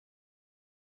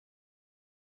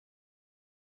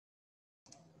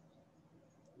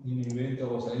ನೀವೇನು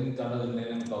ಸೈನ್ ತಂಡದಲ್ಲಿ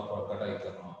ಕಟ್ ಆಯ್ತು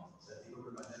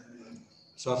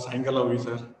ಸರ್ ಸಾಯಂಕಾಲ ಹೋಗಿ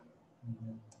ಸರ್.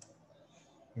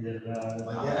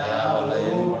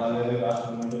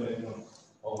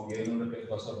 ಅವ್ರಿಗೆ ಏನು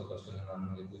ಹೊಸ ಅಷ್ಟೇ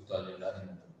ನನಗೆ ಗೊತ್ತಾಗಲಿಲ್ಲ.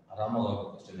 ಆರಾಮಾಗಿ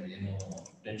ಆಗ್ಬೇಕು ಅಷ್ಟೇ, ಏನು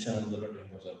ಟೆನ್ಷನ್ ಅಂದ್ರೆ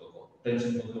ಟೆನ್ಷನ್ ಆಗಬೇಕು,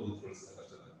 ಟೆನ್ಷನ್ ಬಂದರೆ ಉದ್ಕೊಳಿಸ್ಬೇಕು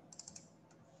ಅಷ್ಟೇ.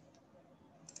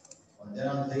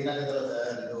 ಮಧ್ಯಾಹ್ನ ಸೈನ್ ಆಗಿದ್ದಲ್ಲ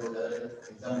ಸರ್, ಇದು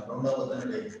ಎಕ್ಸಾಮ್ ರೌಂಡ್ ಆಫ್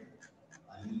ಅಲ್ಲಿ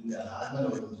ಆದ್ಮೇಲೆ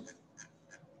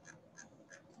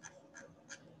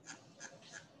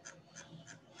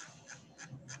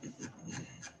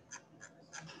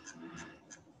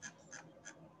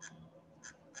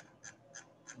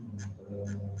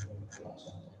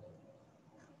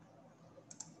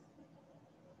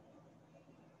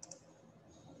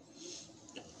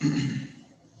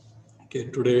Okay,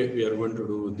 today we are going to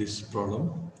do this problem,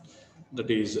 that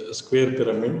is a square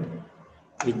pyramid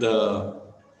with the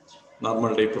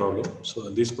normal type problem. So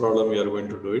this problem we are going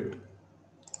to do it.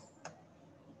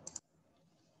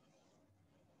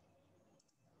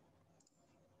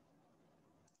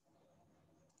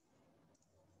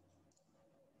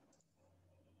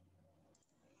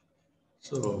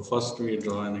 So first we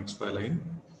draw an XY line.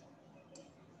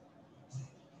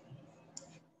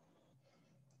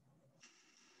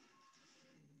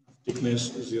 Thickness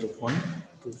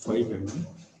 0.25 mm.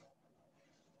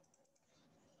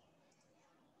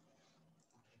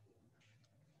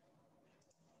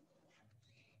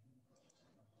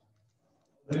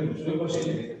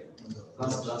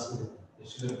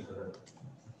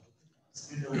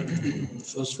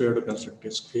 First we have to construct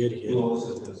a square here.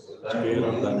 Square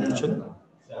of dimension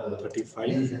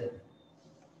 35.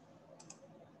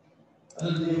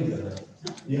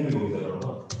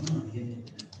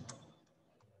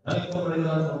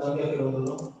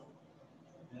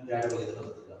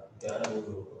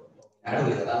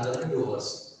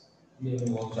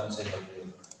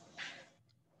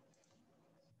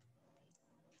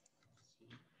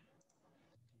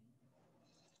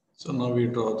 So now we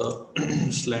draw the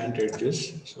slant edges.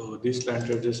 So these slant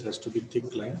edges has to be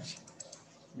thick lines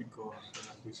because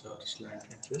these are slant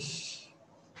edges.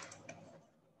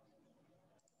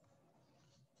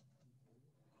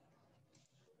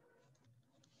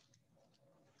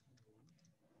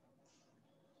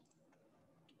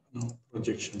 Now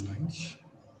projection lines.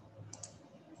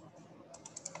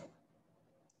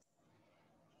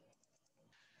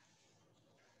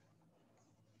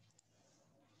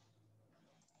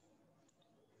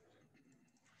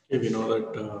 Okay, we know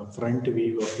that front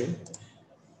view of a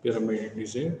pyramid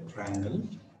is a triangle.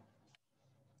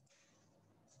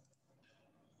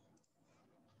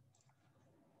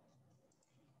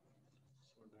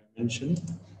 So dimension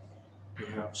we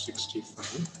have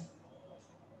 65.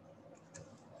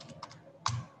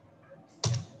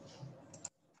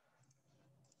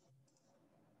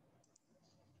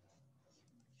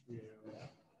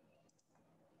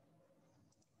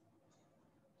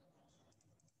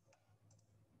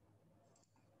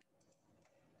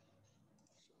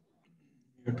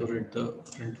 We have to write the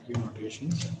front view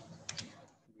notations.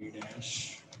 B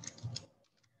dash,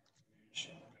 dash,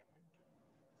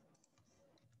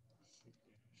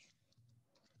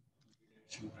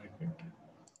 in bracket.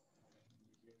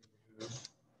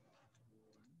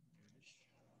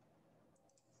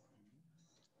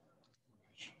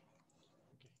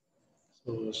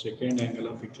 So second angle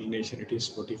of inclination, it is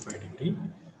 45 degree.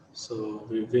 So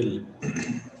we will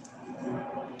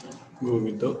go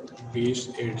with the base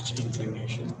edge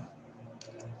inclination.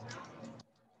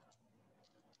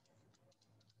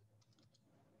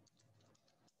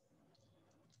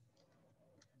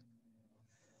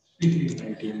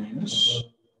 -90 minus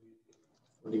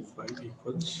 45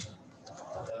 equals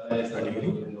 45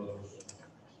 degree.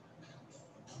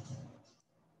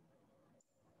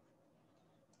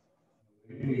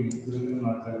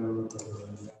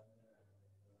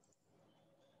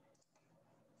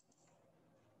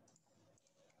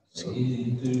 So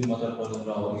ಇದು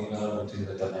ಮಾತಾಡ್ಕೊಂಡ್ರೆ ಅವ್ರಿಗೆ ಏನಾದ್ರು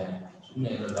ಗೊತ್ತಿರ್ತಾನೆ, ಸುಮ್ಮನೆ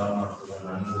ಎಲ್ಲ down ಮಾಡ್ತಾರೆ.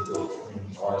 ನನಗೆ ಗೊತ್ತು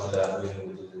ಕಾಲೇಜಲ್ಲಿ ಯಾರು ಏನು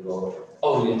ಗೊತ್ತಿದ್ರು,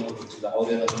 ಅವ್ರು ಏನೂ ಗೊತ್ತಿಲ್ಲ,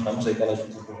 ಅವ್ರೇನಾದ್ರು ನಮ್ಮ ಸೈಕಾಲಜಿ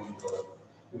ತಿಳ್ಕೊಂಡಿರ್ತಾರೆ,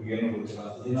 ಇವ್ರಿಗೇನು ಗೊತ್ತಿಲ್ಲ.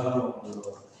 ಏನಾದ್ರು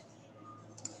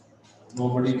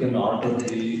nobody can alter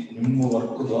the ನಿಮ್ಮ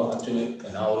ವರ್ಕ್ದು ಆಕ್ಚುಲಿ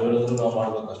ನಾವು ಹೇಳಿದ್ರು ನಾವು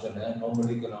ಮಾಡ್ಬೇಕು ಅಷ್ಟೇ.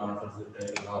 nobody can alter the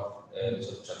title of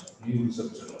researcher. ನೀವು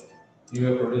ರಿಸರ್ಚರ್,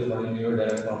 ನೀವೇ ಪ್ರೊಡ್ಯೂಸ್ ಮಾಡಿ, ನೀವೇ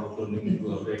ಡೈರೆಕ್ಟ್ ಮಾಡ್ಬಿಟ್ಟು ನಿಮ್ಗೆ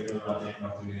ಟೈಟಲ್ ನಾವು ಚೇಂಜ್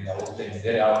ಮಾಡ್ತೀವಿ. ಅವತ್ತೇ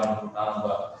ಬೇರೆ ಯಾವ ನಾನೊಬ್ಬ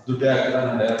ದುಡ್ಡೇ ಹಾಕಿಲ್ಲ,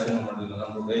 ನಾನು ಡೈರೆಕ್ಷನ್ ಮಾಡಿಲ್ಲ,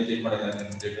 ನಾನು ದುಡ್ಡೇ ಚೇಂಜ್ ಮಾಡಿಲ್ಲ,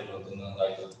 ನಿಮ್ಮ ಟೈಟಲ್ ಅಂತ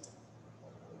ನಂಗಾಯ್ತು.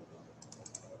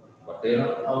 ಬಟ್ ಏನೋ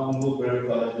ನಾವು ಪ್ರೈವೇಟ್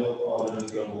ಕಾಲೇಜು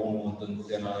ಅವ್ರಿಗೆ ಹೋಮು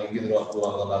ಅಂತಂದ್ಬಿಟ್ಟು ನಾವು ಹೆಂಗಿದ್ರು ಅಪ್ರೂವ್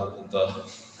ಆಗಲ್ಲ ಅಂತ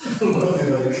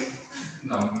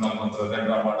ನಮ್ಮ ಹತ್ರ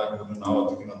ಡ್ರಾ ಮಾಡಕ್ಕೆ ನಾವು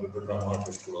ಅದಕ್ಕಿಂತ ದುಡ್ಡು ಡ್ರಾ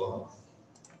ಮಾಡಿಬಿಟ್ಟು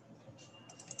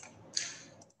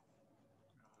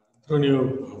Don't you?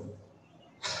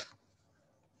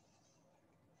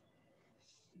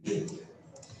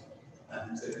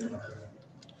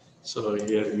 So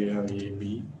here we have A,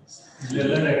 B, C,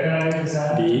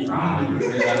 D.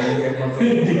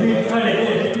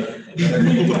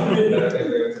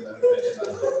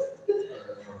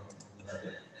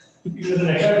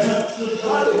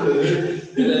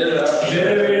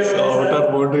 So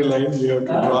outer boundary line we have to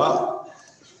draw.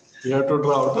 We have to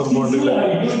draw outer boundary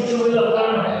line.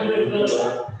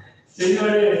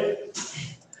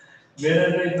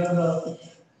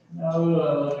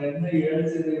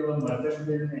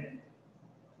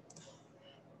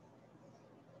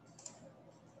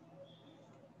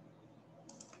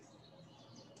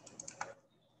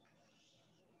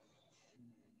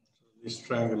 This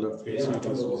triangular face it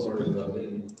is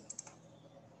visible.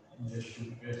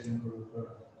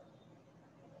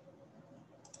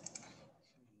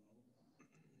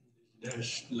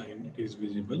 Dash line it is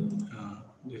visible.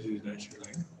 This is dashed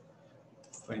line.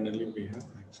 Finally, we have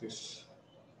axis.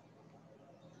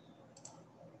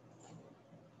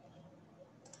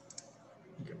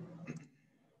 Okay.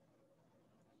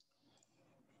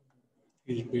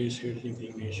 Is base head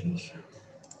inclinations.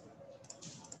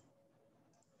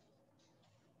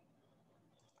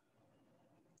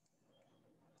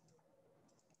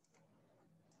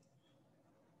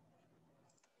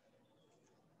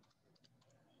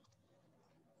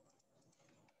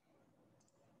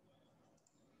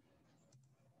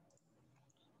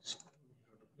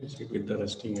 Place it with the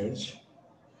resting edge,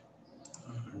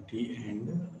 D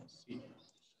and C.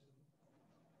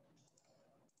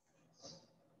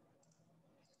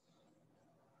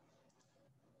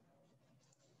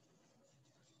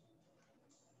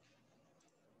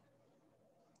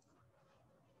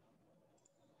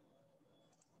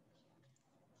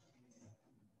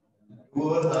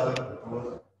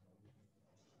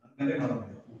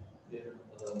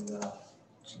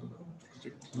 So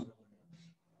project.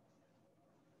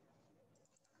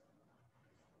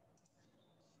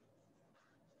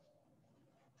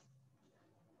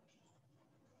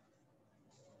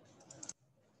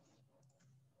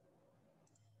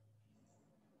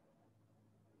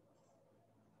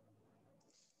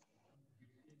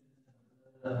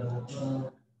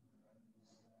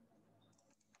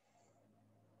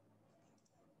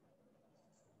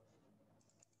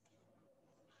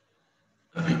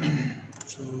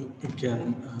 So you can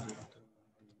write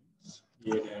A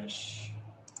dash.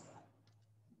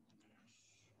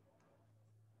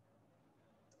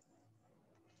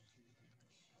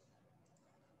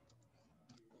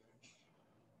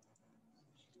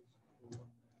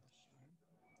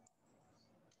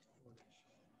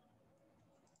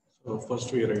 So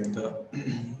first we write the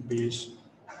base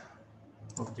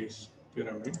of this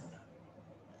pyramid.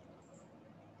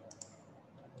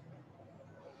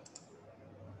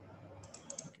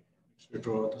 Next we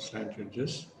draw the slant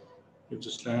edges. If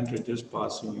the slant edges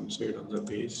passing inside of the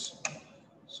base,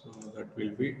 so that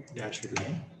will be dashed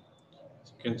line.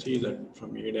 So you can see that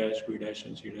from A dash, B dash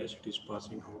and C dash it is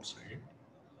passing outside.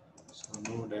 So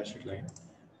no dashed line.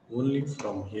 Only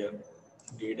from here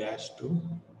D dash to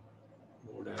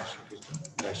O dash it is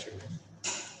the dashed line.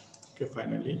 Okay,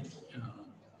 finally,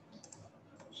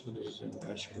 so this is a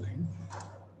dashed line.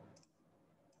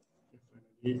 Okay,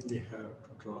 finally, we have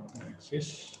to draw an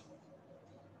axis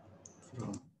from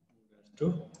O dash to